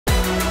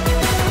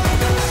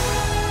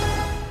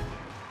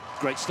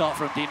Great start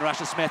from Dean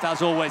Rasher-Smith,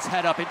 as always.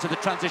 Head up into the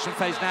transition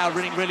phase now,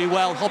 running really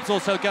well. Hobbs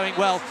also going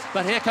well,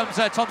 but here comes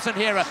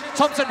Thompson-Herah.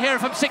 Thompson-Herah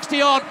from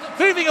 60 on,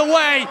 moving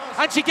away,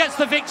 and she gets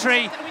the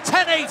victory.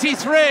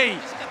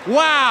 10.83.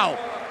 Wow!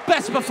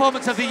 Best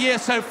performance of the year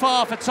so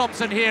far for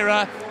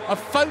Thompson-Herah. A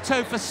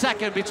photo for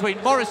second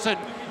between Morrison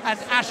and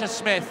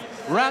Asher-Smith,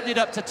 rounded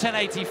up to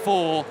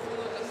 10.84.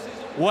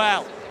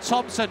 Well,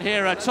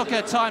 Thompson-Herah took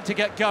her time to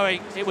get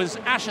going. It was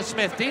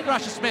Asher-Smith. Dean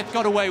Rasher-Smith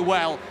got away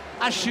well,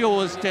 as she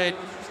always did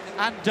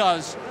and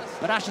does,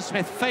 but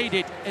Asher-Smith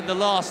faded in the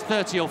last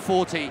 30 or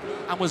 40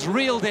 and was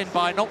reeled in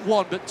by not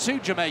one but two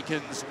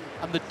Jamaicans,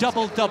 and the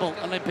double-double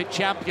Olympic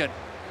champion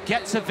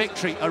gets a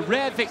victory, a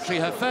rare victory,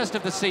 her first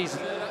of the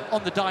season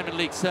on the Diamond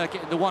League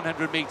circuit in the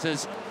 100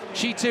 metres.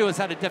 She too has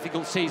had a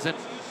difficult season.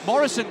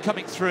 Morrison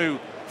coming through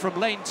from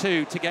lane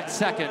 2 to get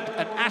second,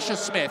 and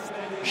Asher-Smith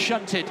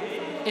shunted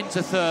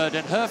into third,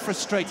 and her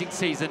frustrating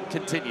season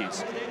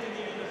continues.